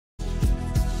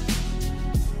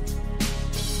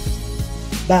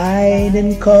by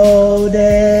den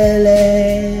kolde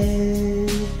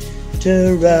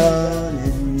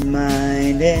running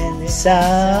mind inside.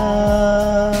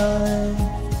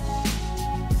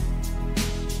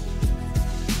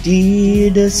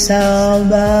 Die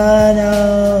Salman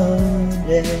av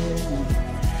den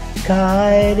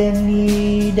Kaiden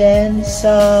i den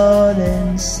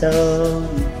solen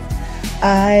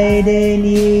I den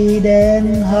i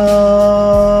den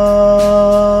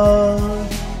hav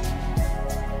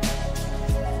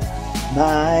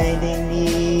Minding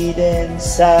i den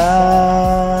sudden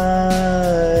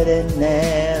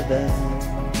never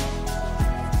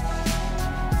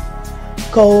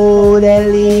Cold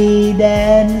and lead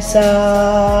inside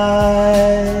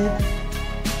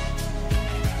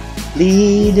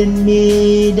Leading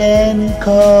me then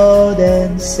cold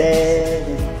and sad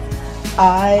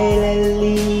I'll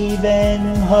leave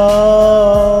and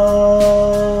hold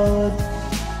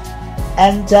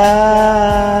And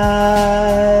die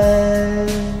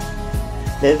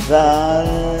The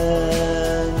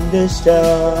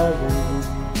thunderstorm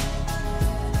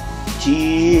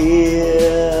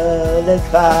Chill the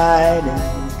fight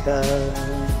and come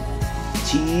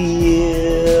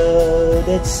Chill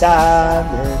that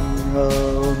silent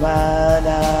home and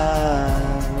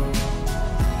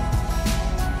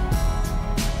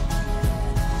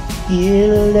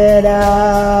Chill that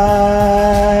I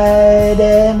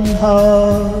and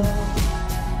hope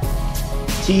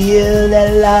Till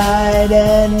the light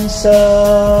and soul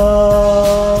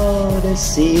the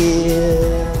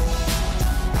seal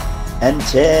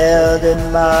Until the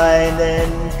mind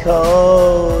and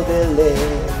cold the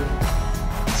live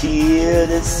Till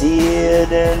the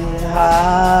seared and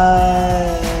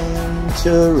high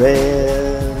to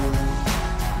rest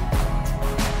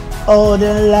Oh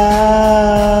the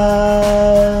love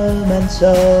and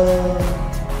soul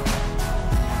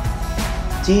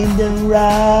In the ride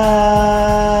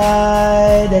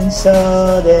and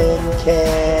so then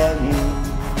carry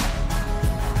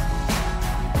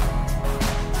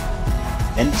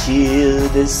Until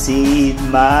the seed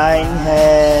mine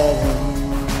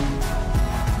heaven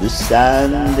The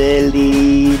sun they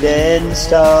lead and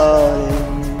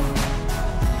starting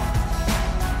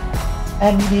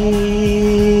And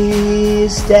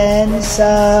east and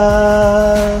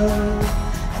south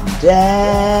Dell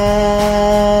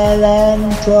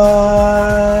and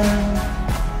torn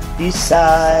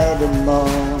beside the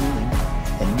morning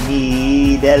And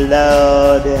need a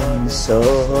load and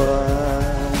sore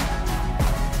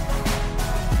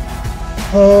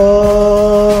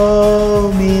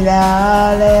Hold me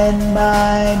now and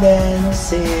mind and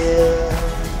seal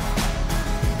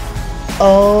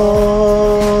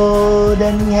Oh,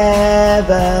 then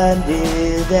heaven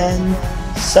didn't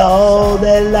So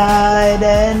the light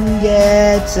and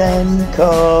gets and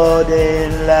caught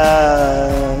in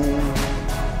love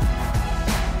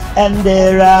And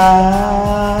the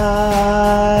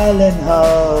island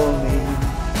homing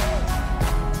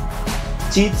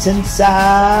Cheats and sound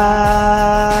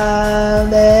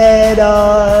at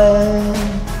all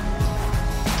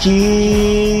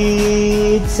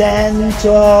Kids and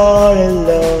tore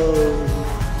alone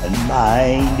And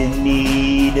mind and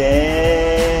need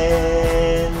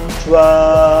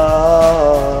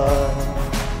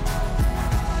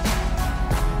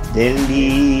They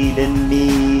lead and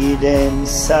need and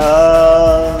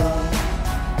song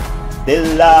They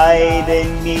light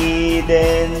and need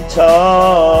and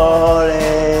tall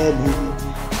and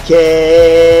catering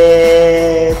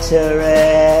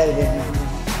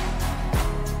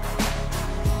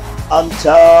On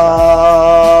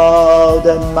tall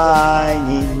the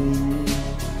mining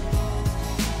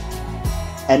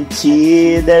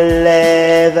Until the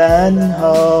 11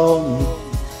 home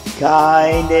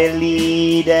Kinda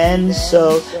lead and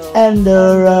so And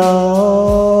the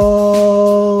road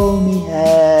me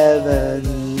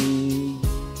heaven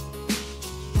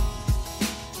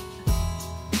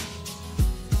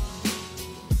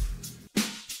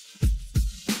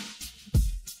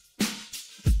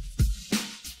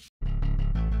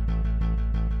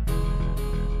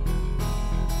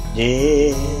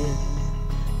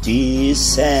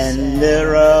Descend the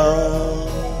road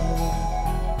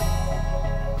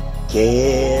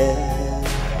Care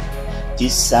to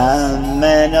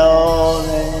summon all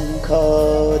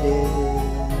encoded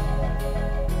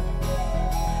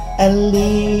And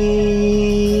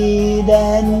lead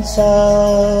and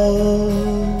so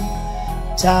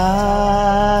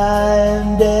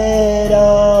time did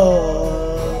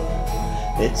all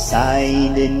That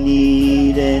signed and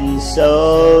need and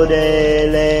so they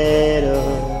little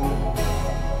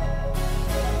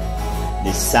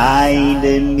Signed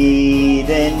and meet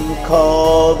and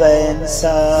cove and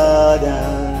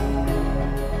sudden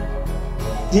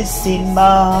this in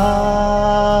mind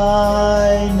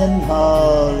and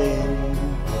hauling.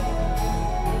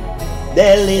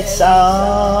 There it's sound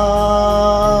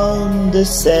the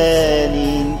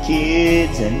sending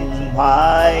kids and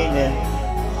wine and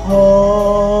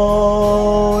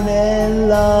home and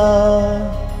love.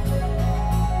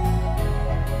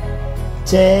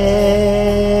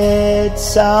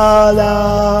 It's all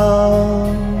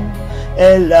on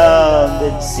a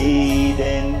London seed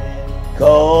and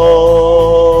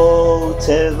go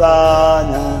to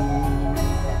Varnum.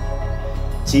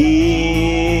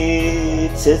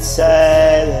 It's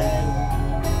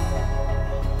silent,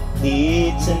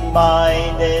 needs and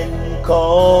mind and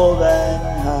cold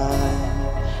and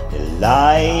high, the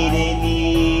light in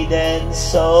need and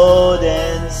soul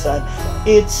and sun.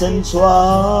 It's entwined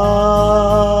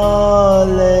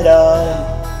on.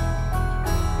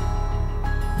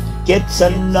 Get to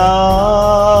know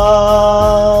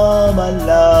my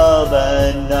love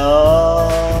and know.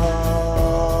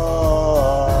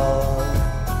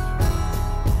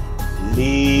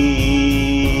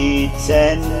 Leads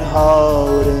and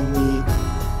holding me.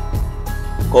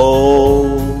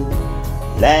 Go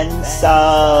and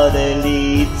saw the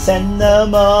leads and the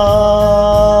mole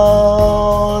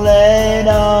and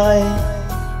I.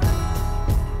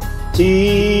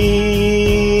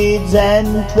 Deeds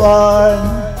and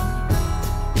twine.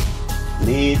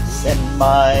 Leads and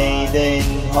mind and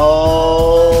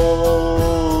hold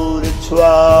the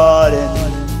trodden.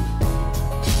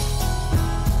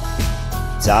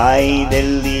 Die the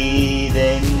lead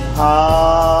and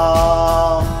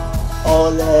harm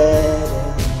all headed.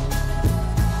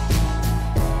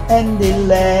 And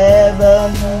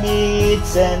 11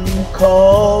 meets and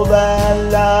cold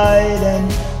and light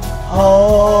and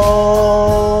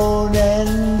hold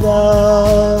and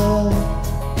love.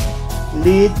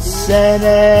 Listen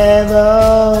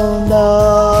ever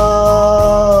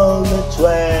know the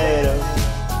Twitter.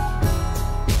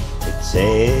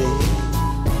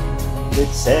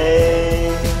 It's a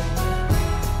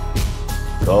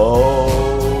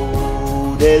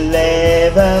cold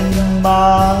 11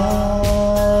 mile.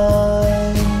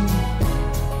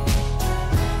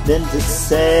 Then the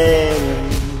 7,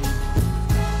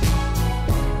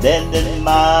 then the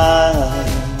mind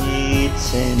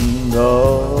needs and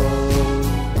gold.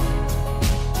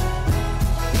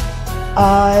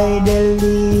 I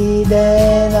delete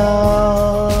and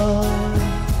all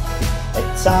a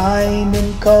time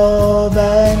in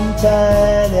Coventry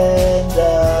and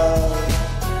down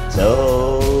so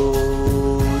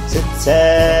to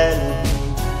tell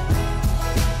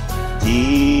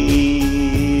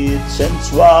deeds and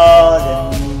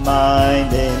trodden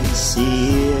mind and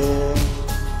sear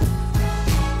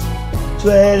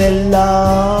 12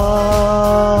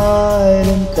 light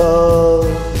and cold.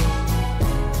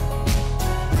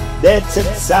 That's a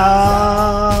song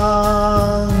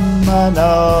I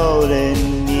know that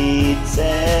needs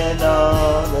and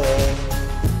all that.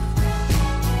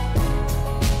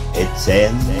 It's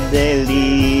in the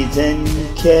lead and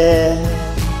care,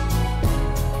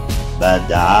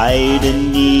 but I the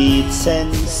needs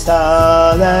and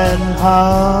soul and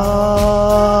heart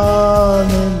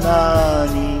and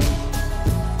money.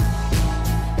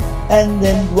 And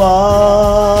then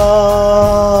wild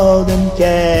and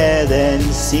care and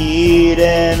seed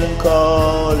and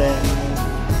cold and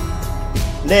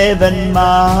live and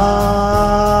mine,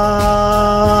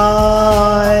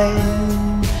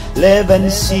 live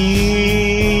and seed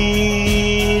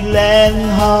and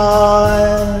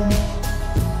hard,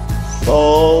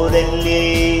 fold and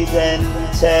lead and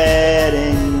tear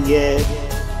and get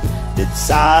the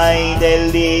side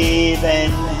they live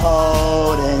and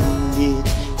hold and lead.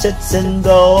 Sits and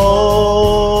go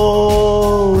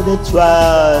the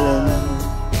trial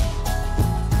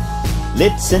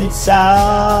lips and sound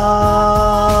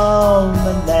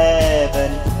and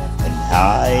heaven and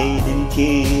hiding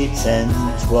kids and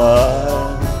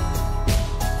twirl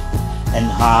and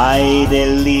hide the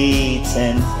leads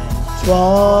and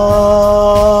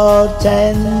trot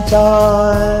and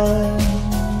turn,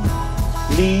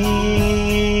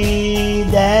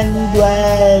 lead and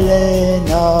dwell in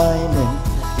island,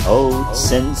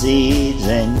 oats and seeds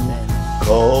and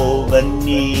cove and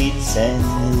needs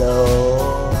and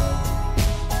low.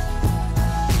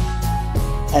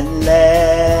 And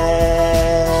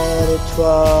let it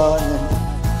run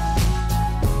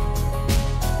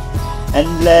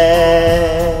and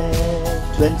let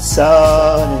when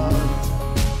sun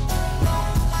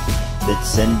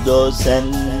bits and doors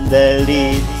and the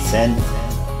leads and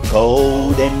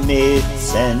cold and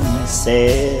mids and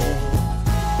say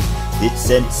it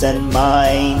sense and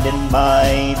mind the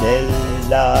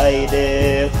light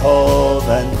of hove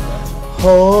and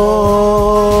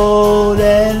hold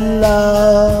in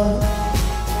love,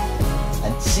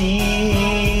 and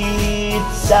seeds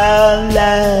are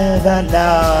leavened,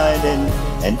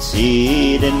 and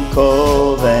seed and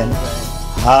cove and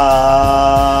harmonize.